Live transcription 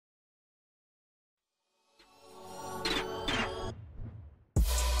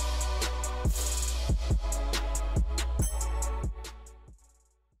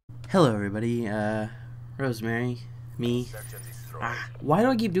Hello everybody, Rosemary, me. Why do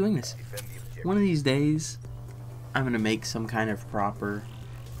I keep doing this? One of these days, I'm gonna make some kind of proper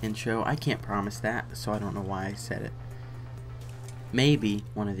intro. I can't promise that, so I don't know why I said it. Maybe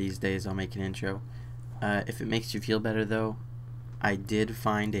one of these days I'll make an intro. If it makes you feel better though, I did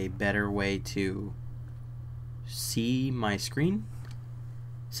find a better way to see my screen.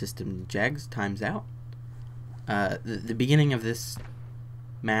 System Jags times out. The beginning of this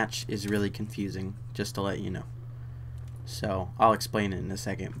match is really confusing, just to let you know. So I'll explain it in a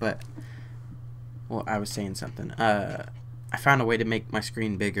second, but well, I was saying something. I found a way to make my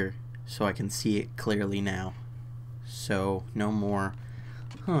screen bigger so I can see it clearly now. So no more,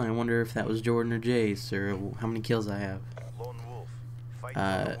 I wonder if that was Jordan or Jace, or how many kills I have.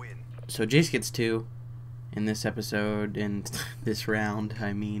 So Jace gets 2 in this episode, in this round.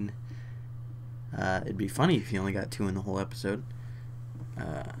 I mean, it'd be funny if he only got 2 in the whole episode.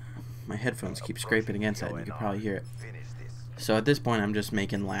 My headphones keep scraping against that, and you can probably hear it. So at this point, I'm just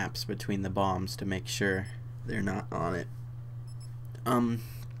making laps between the bombs to make sure they're not on it.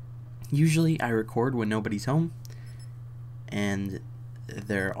 Usually I record when nobody's home, and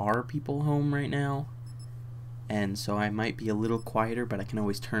there are people home right now, and so I might be a little quieter, but I can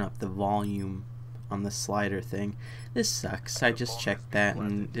always turn up the volume on the slider thing. This sucks. I just checked that,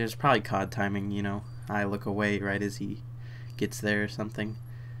 and there's probably COD timing, you know. I look away right as he gets there or something.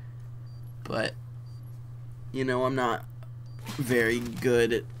 But, you know, I'm not very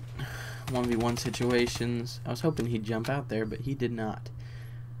good at 1v1 situations. I was hoping he'd jump out there, but he did not.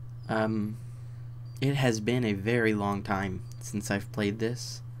 It has been a very long time since I've played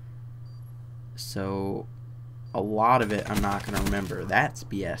this, so a lot of it I'm not going to remember. That's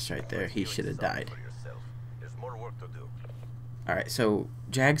BS right there. He should have died. Alright, so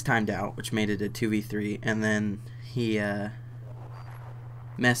Jags timed out, which made it a 2v3, and then he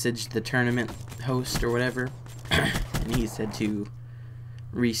messaged the tournament host or whatever, and he said to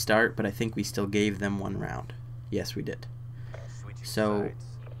restart, but I think we still gave them 1 round. Yes, we did. So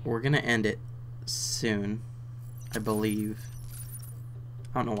we're gonna end it soon, I believe.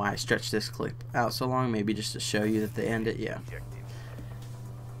 I don't know why I stretched this clip out so long, maybe just to show you that they end it. Yeah.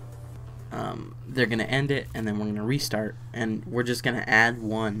 They're gonna end it, and then we're gonna restart, and we're just gonna add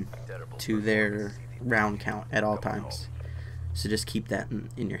 1 to their round count at all times. So just keep that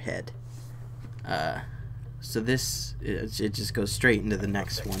in your head. So this, it just goes straight into the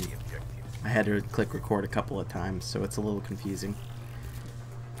next one. I had to click record a couple of times, so it's a little confusing.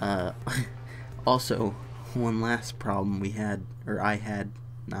 Also, one last problem we had, or I had,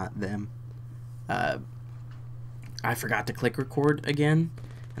 not them. I forgot to click record again,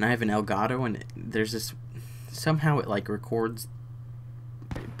 and I have an Elgato, and there's this, somehow it like records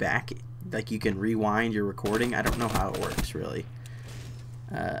back, like you can rewind your recording. I don't know how it works really,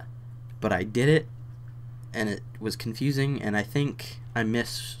 but I did it, and it was confusing, and I think I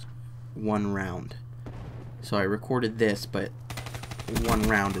missed 1 round. So I recorded this, but 1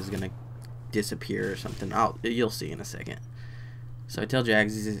 round is gonna disappear or something. You'll see in a second. So I tell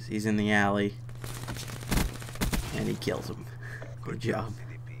Jags he's in the alley, and he kills him. Good job.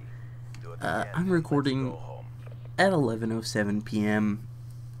 I'm recording at 11:07 p.m.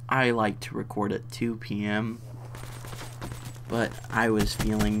 I like to record at 2 p.m. but I was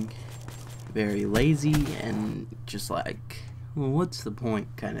feeling very lazy and just like, well, what's the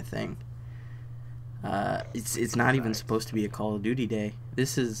point kind of thing. It's not even supposed to be a Call of Duty day.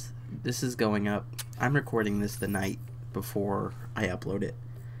 This is going up. I'm recording this the night before I upload it.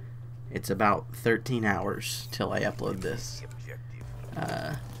 It's about 13 hours till I upload this.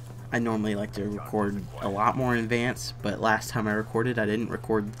 I normally like to record a lot more in advance, but last time I recorded, I didn't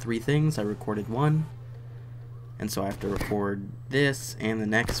record 3 things. I recorded 1, and so I have to record this and the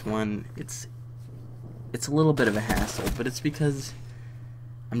next one. It's a little bit of a hassle, but it's because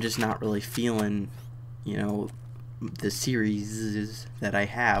I'm just not really feeling, you know, the series that I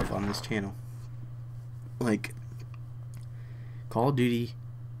have on this channel. Like Call of Duty,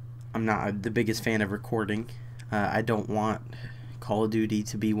 I'm not the biggest fan of recording. I don't want Call of Duty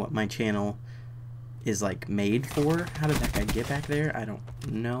to be what my channel is like made for. How did that guy get back there? I don't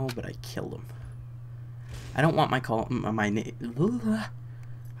know, but I killed him. I don't want my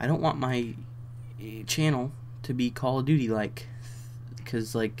I don't want my channel to be Call of Duty like,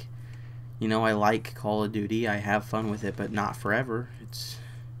 because like, you know, I like Call of Duty, I have fun with it, but not forever.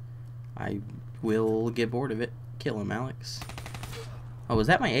 I will get bored of it. Kill him, Alex. Oh, was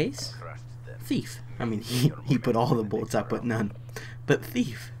that my ace? Thief. I mean, he put all the bullets, I put none. But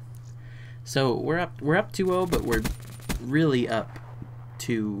thief. So we're up 2-0, but we're really up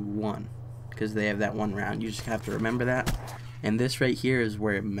 2-1 because they have that 1 round. You just have to remember that. And this right here is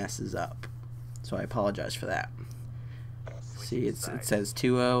where it messes up. So I apologize for that. See, it says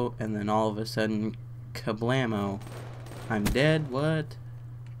 2-0, and then all of a sudden, kablamo. I'm dead, what?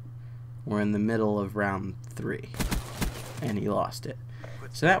 We're in the middle of round 3. And he lost it.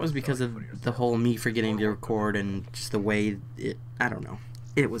 So that was because of the whole me forgetting to record and just the way it, I don't know.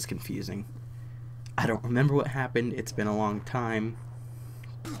 It was confusing. I don't remember what happened. It's been a long time.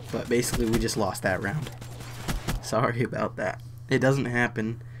 But basically we just lost that round. Sorry about that. It doesn't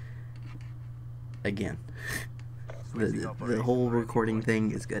happen again. The whole recording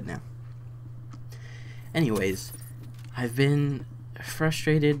thing is good now. Anyways, I've been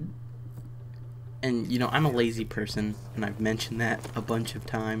frustrated, and you know, I'm a lazy person, and I've mentioned that a bunch of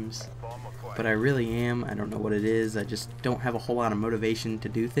times, but I really am. I don't know what it is. I just don't have a whole lot of motivation to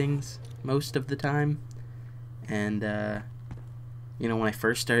do things most of the time. And you know, when I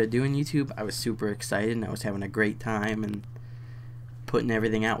first started doing YouTube, I was super excited and I was having a great time and putting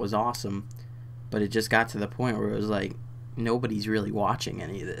everything out was awesome. But it just got to the point where it was like, nobody's really watching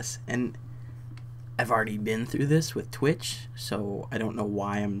any of this. And I've already been through this with Twitch, so I don't know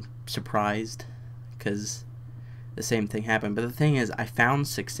why I'm surprised, because the same thing happened. But the thing is, I found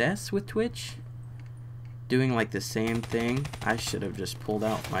success with Twitch doing like the same thing. I should have just pulled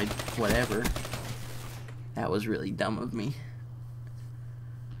out my whatever. That was really dumb of me.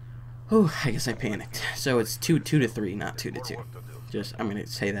 Oh, I guess I panicked. So it's 2-3, not 2-2. Just, I'm gonna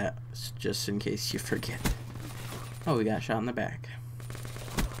say that just in case you forget. Oh, we got shot in the back.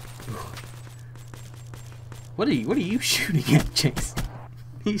 What are you shooting at, Chase?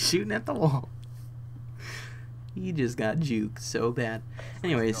 He's shooting at the wall. He just got juked so bad.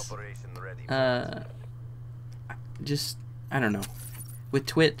 Anyways, just, I don't know. With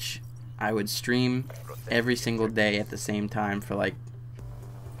Twitch, I would stream every single day at the same time for like,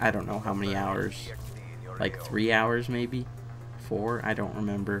 I don't know how many hours. Like 3 hours maybe? 4? I don't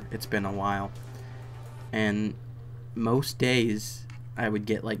remember. It's been a while. And most days I would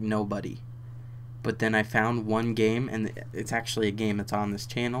get like nobody. But then I found one game, and it's actually a game that's on this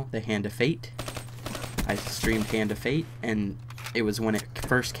channel, the Hand of Fate. I streamed Hand of Fate, and it was when it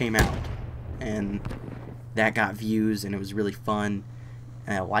first came out. And that got views, and it was really fun.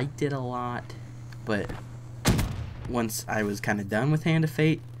 And I liked it a lot. But once I was kind of done with Hand of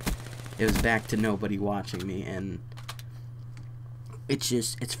Fate, it was back to nobody watching me. And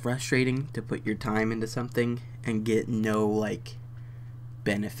it's frustrating to put your time into something and get no, like,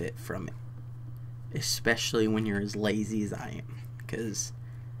 benefit from it. Especially when you're as lazy as I am, because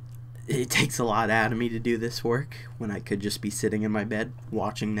it takes a lot out of me to do this work when I could just be sitting in my bed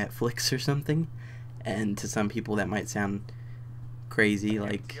watching Netflix or something. And to some people that might sound crazy,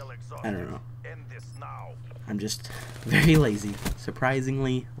 like, I don't know. I'm just very lazy,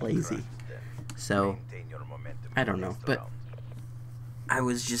 surprisingly lazy. So I don't know, but I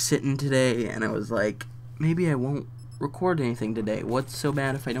was just sitting today and I was like, maybe I won't record anything today. What's so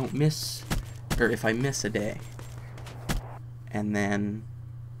bad if I don't miss, or if I miss a day? And then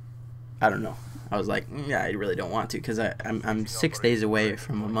I don't know, I was like, yeah, I really don't want to, because I'm 6 days away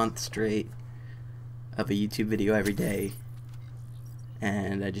from a month straight of a YouTube video every day,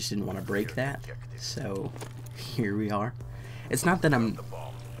 and I just didn't want to break that. So here we are. It's not that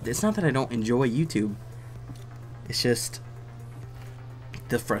I don't enjoy YouTube. It's just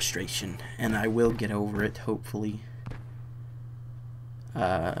the frustration, and I will get over it, hopefully.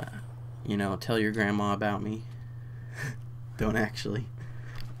 You know, tell your grandma about me. Don't actually,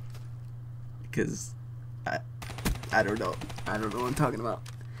 because I don't know what I'm talking about.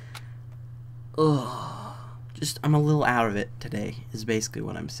 Ugh. Just, I'm a little out of it today, is basically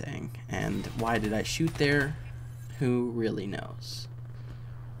what I'm saying. And why did I shoot there? Who really knows?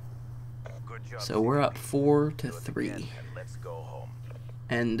 So we're up 4-3.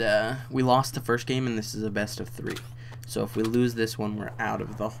 And we lost the first game, and this is a best of 3. So if we lose this one, we're out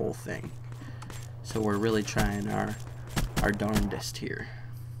of the whole thing. So we're really trying our darndest here.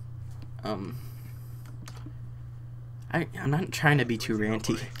 I'm not trying to be too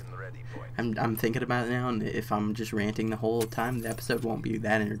ranty. I'm thinking about it now, and if I'm just ranting the whole time, the episode won't be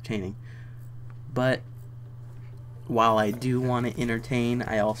that entertaining. But while I do want to entertain,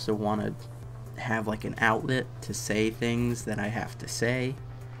 I also want to have like an outlet to say things that I have to say.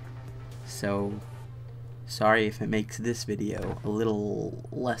 So sorry if it makes this video a little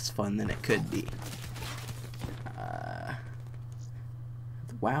less fun than it could be.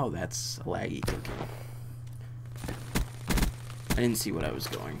 Wow, that's a laggy cookie. I didn't see what I was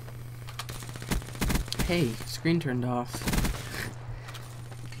going. Hey, screen turned off.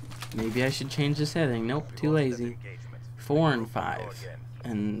 Maybe I should change the setting. Nope, too lazy. 4 and 5.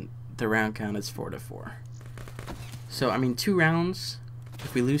 And the round count is 4-4. So I mean, 2 rounds.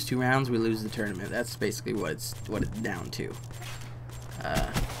 If we lose 2 rounds, we lose the tournament. That's basically what it's down to.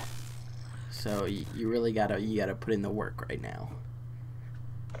 So you really gotta put in the work right now.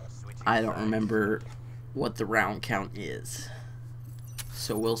 I don't remember what the round count is,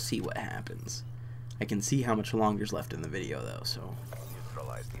 so we'll see what happens. I can see how much longer's left in the video though, so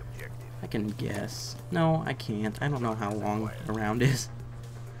I can guess. No, I can't. I don't know how long a round is.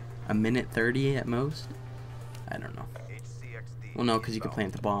 A minute 30 at most? I don't know. Well, no, because you can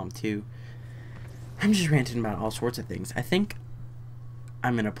plant the bomb too. I'm just ranting about all sorts of things. I think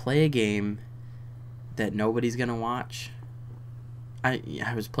I'm gonna play a game that nobody's gonna watch.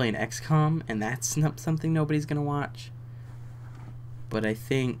 I was playing XCOM, and that's not something nobody's gonna watch. But I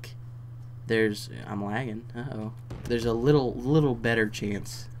think I'm lagging. Uh-oh. There's a little better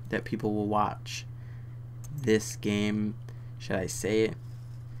chance that people will watch this game. Should I say it?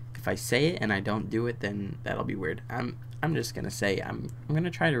 If I say it and I don't do it, then that'll be weird. I'm just gonna say I'm gonna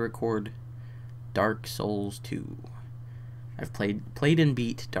try to record Dark Souls 2. I've played and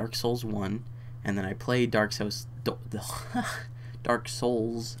beat Dark Souls 1, and then I played Dark Souls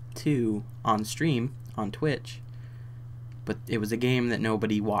 2 on stream on Twitch. But it was a game that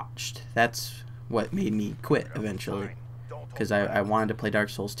nobody watched. That's what made me quit eventually. Because I wanted to play Dark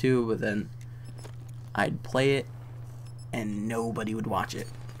Souls 2, but then I'd play it and nobody would watch it.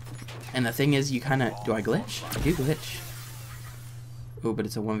 And the thing is, you kind of... Do I glitch? I do glitch. Oh, but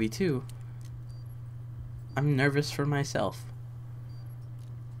it's a 1v2. I'm nervous for myself.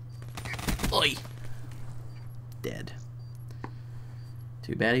 Oi! Dead.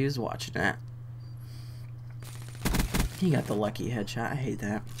 Too bad he was watching that. He got the lucky headshot. I hate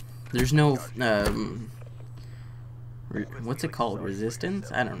that. There's no, what's it called? Resistance?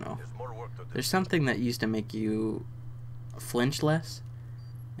 I don't know. There's something that used to make you flinch less.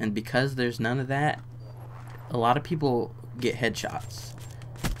 And because there's none of that, a lot of people get headshots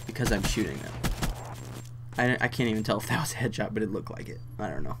because I'm shooting them. I can't even tell if that was a headshot, but it looked like it. I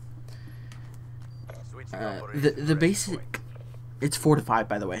don't know. The basic... It's 4-5,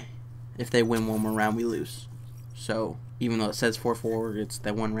 by the way. If they win one more round, we lose. So, even though it says 4-4, it's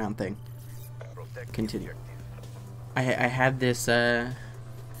that 1 round thing. Continue. I had this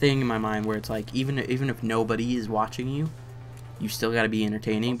thing in my mind where it's like, even if nobody is watching you, you still gotta be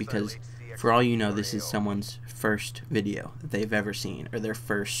entertaining, because for all you know, this is someone's first video that they've ever seen, or their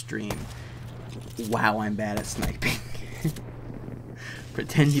first stream. Wow, I'm bad at sniping.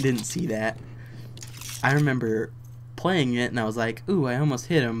 Pretend you didn't see that. I remember playing it and I was like, ooh, I almost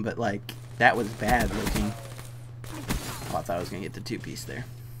hit him, but like, that was bad looking. Oh, I thought I was gonna get the 2-piece there.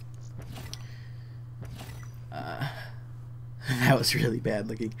 That was really bad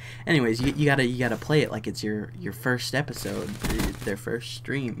looking. Anyways, you gotta play it like it's your first episode, their first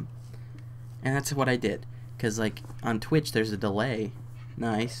stream, and that's what I did. Cause like on Twitch, there's a delay.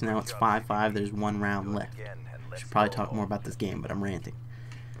 Nice. Now it's 5-5. There's 1 round left. I should probably talk more about this game, but I'm ranting.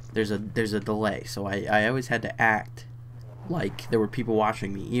 There's a delay, so I always had to act like there were people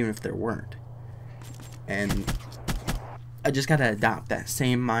watching me, even if there weren't. And I just gotta adopt that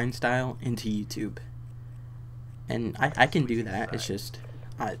same mind style into YouTube. And I can do that. It's just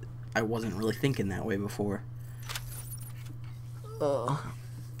I wasn't really thinking that way before.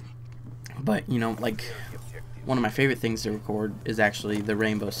 But you know, like, one of my favorite things to record is actually the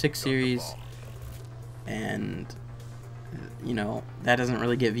Rainbow Six series, and you know, that doesn't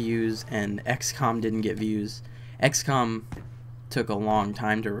really get views, and XCOM didn't get views. XCOM took a long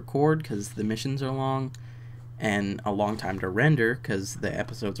time to record because the missions are long, and a long time to render because the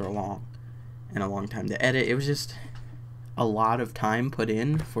episodes are long, and a long time to edit. It was just a lot of time put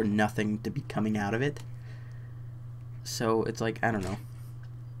in for nothing to be coming out of it. So it's like, I don't know.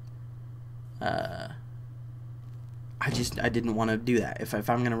 I didn't want to do that. If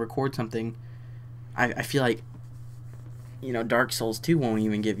I'm gonna record something, I feel like, you know, Dark Souls 2 won't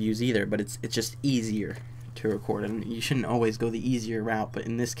even get views either, but it's just easier to record, and you shouldn't always go the easier route, but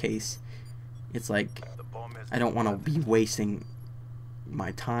in this case, it's like, I don't want to be wasting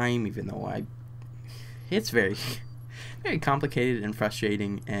my time, even though it's very, very complicated and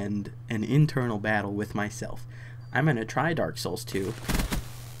frustrating, and an internal battle with myself. I'm gonna try Dark Souls 2,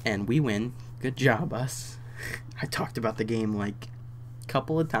 and we win. Good job, us. I talked about the game like a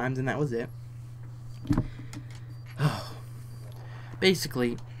couple of times, and that was it.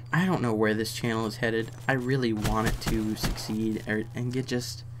 Basically, I don't know where this channel is headed. I really want it to succeed and get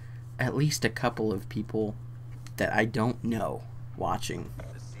just at least a couple of people that I don't know watching.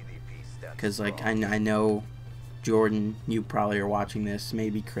 Because, like, I know Jordan, you probably are watching this,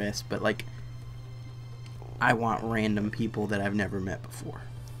 maybe Chris, but, like, I want random people that I've never met before.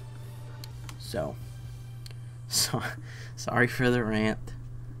 So, So, sorry for the rant.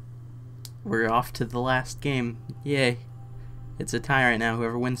 We're off to the last game. Yay. It's a tie right now.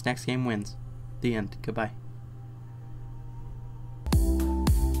 Whoever wins next game wins. The end. Goodbye.